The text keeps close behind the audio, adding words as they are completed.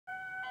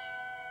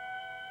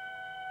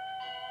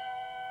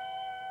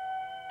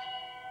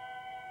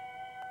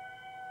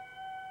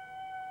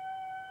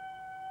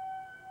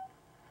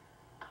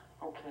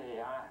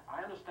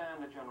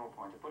understand the general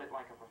point. To put it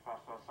like a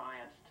professor,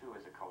 science, too,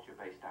 is a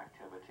culture-based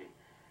activity.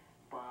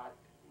 But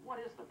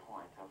what is the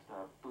point of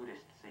the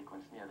Buddhist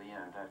sequence near the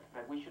end?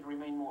 That we should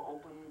remain more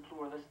open,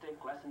 pluralistic,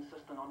 less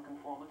insistent on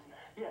conformity?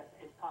 Yes,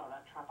 it's part of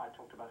that trap I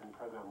talked about in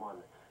Program 1.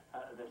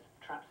 The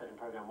trap set in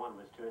Program 1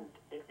 was to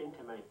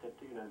intimate that,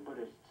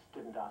 Buddhists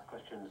didn't ask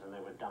questions and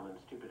they were dumb and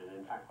stupid. And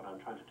in fact, what I'm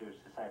trying to do is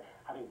to say,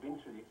 having been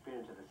through the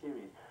experience of the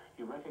series,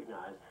 you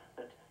recognize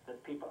that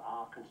people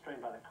are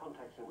constrained by the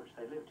context in which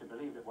they live to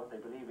believe that what they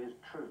believe is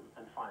true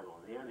and final,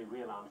 the only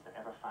real answer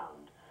ever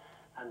found.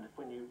 And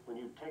when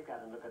you take that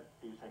and look at,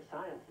 you say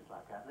science is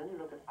like that, and then you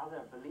look at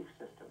other belief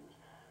systems,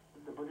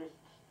 the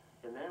Buddhists,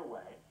 in their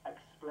way,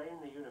 explain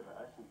the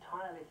universe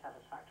entirely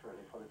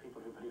satisfactorily for the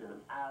people who believe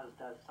in them, as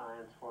does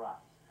science for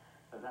us.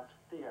 So that's,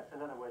 yes,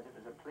 in other words, it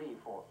was a plea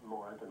for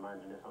more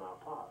open-mindedness on our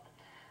part.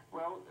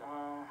 Well,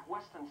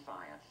 Western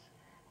science,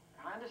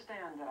 I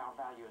understand that our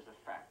values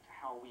affect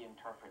how we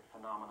interpret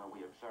phenomena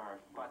we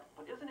observe, but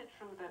isn't it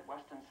true that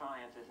Western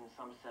science is in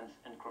some sense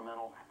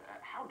incremental?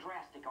 How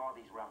drastic are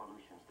these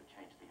revolutions that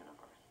change the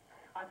universe?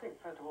 I think,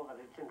 first of all,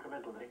 that it's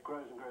incremental, that it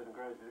grows and grows and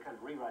grows. It's a kind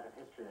of rewrite of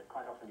history that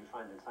quite often you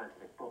find in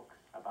scientific books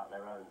about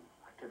their own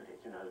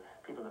activities.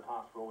 People in the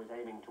past were always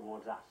aiming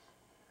towards us.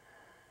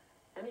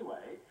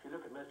 Anyway, if you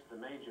look at most of the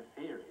major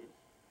theories,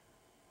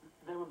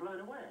 they were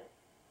blown away.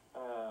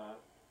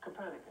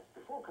 Copernicus.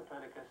 Before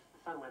Copernicus, the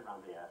sun went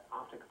round the Earth.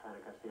 After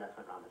Copernicus, the Earth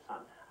went round the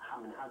sun. I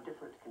mean, how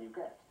different can you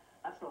get?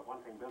 That's not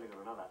one thing building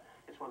on another.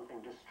 It's one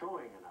thing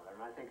destroying another.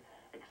 And I think,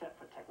 except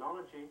for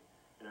technology,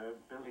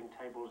 building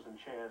tables and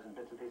chairs and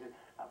bits and pieces,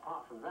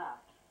 apart from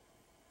that,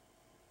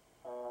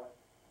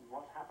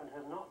 what's happened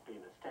has not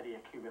been a steady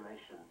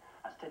accumulation,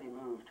 a steady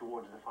move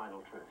towards the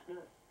final truth. No.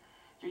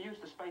 You use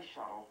the space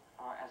shuttle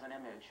as an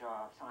image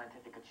of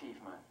scientific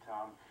achievement.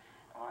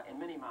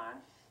 In many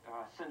minds,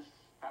 since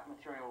that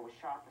material was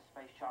shot, the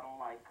space shuttle,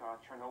 like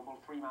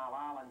Chernobyl, 3 Mile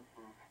Island,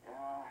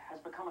 has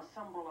become a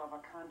symbol of a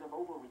kind of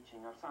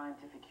overreaching of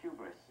scientific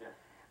hubris. Yes.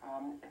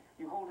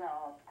 You hold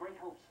out great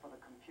hopes for the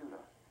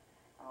computer,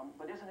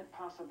 but isn't it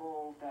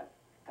possible that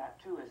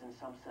that too is in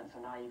some sense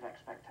a naive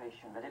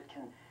expectation, that it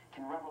can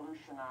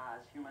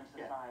revolutionize human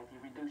society,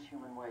 reduce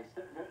human waste?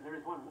 There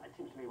is one, it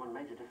seems to me, one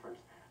major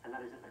difference, and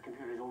that is that the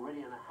computer is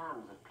already in the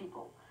hands of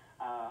people.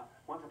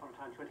 Once upon a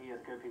time, 20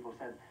 years ago, people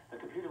said the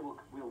computer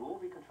will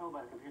all be controlled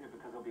by the computer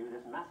because there'll be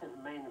this massive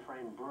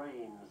mainframe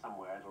brain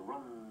somewhere. It'll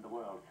run the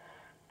world.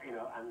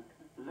 And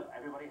look,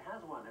 everybody has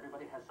one.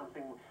 Everybody has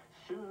something.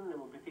 Soon there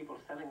will be people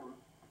selling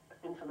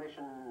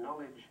information,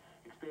 knowledge,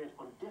 experience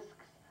on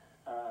discs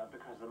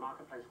because the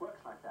marketplace works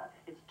like that.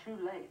 It's too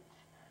late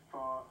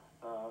for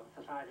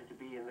society to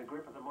be in the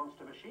grip of the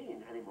monster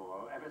machine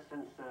anymore, ever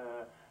since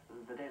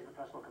the days of the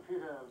personal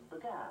computer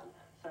began.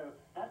 So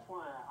that's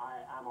why I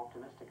am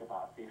optimistic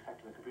about the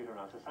effect of the computer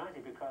on our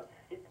society, because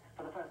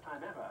for the first time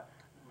ever,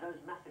 those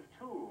massive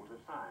tools of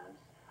science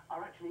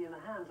are actually in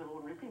the hands of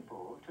ordinary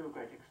people to a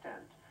great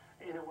extent,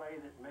 in a way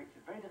that makes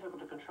it very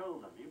difficult to control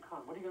them. You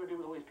can't, what are you going to do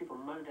with all these people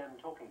modem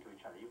talking to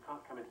each other? You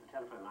can't come into the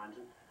telephone lines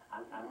and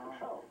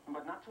control.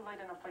 But not too late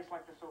in a place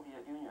like the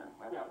Soviet Union,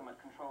 where government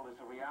control is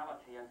a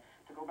reality. And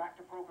to go back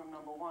to program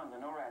number 1,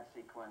 the NORAD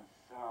sequence,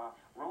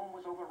 Rome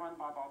was overrun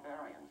by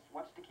barbarians.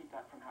 What's to keep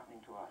that from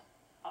happening to us?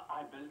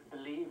 I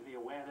believe the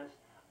awareness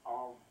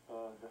of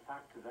the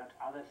fact that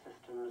other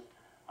systems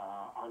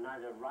are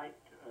neither right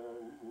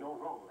nor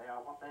wrong. They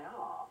are what they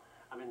are.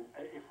 I mean,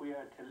 if we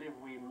are to live,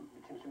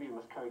 it seems to me we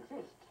must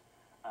coexist.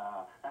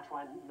 That's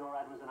why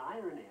NORAD was an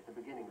irony at the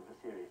beginning of the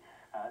series.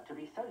 To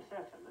be so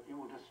certain that you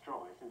will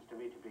destroy seems to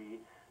me to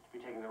be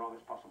taking the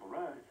longest possible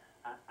road,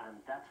 and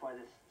that's why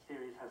this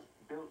series has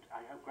built,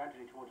 I hope,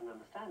 gradually towards an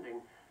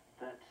understanding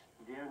that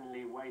the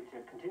only way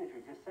to continue to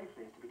exist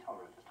safely is to be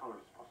tolerant as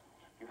possible.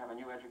 You have a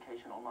new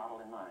educational model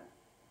in mind.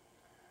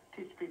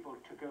 Teach people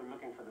to go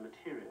looking for the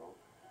material,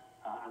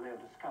 and they'll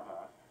discover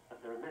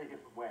that there are many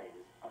different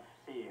ways of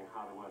seeing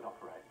how the world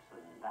operates,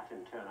 and that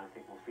in turn I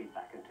think will feed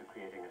back into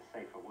creating a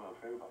safer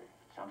world for everybody.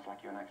 Sounds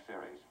like your next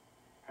series.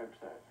 Hope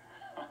so.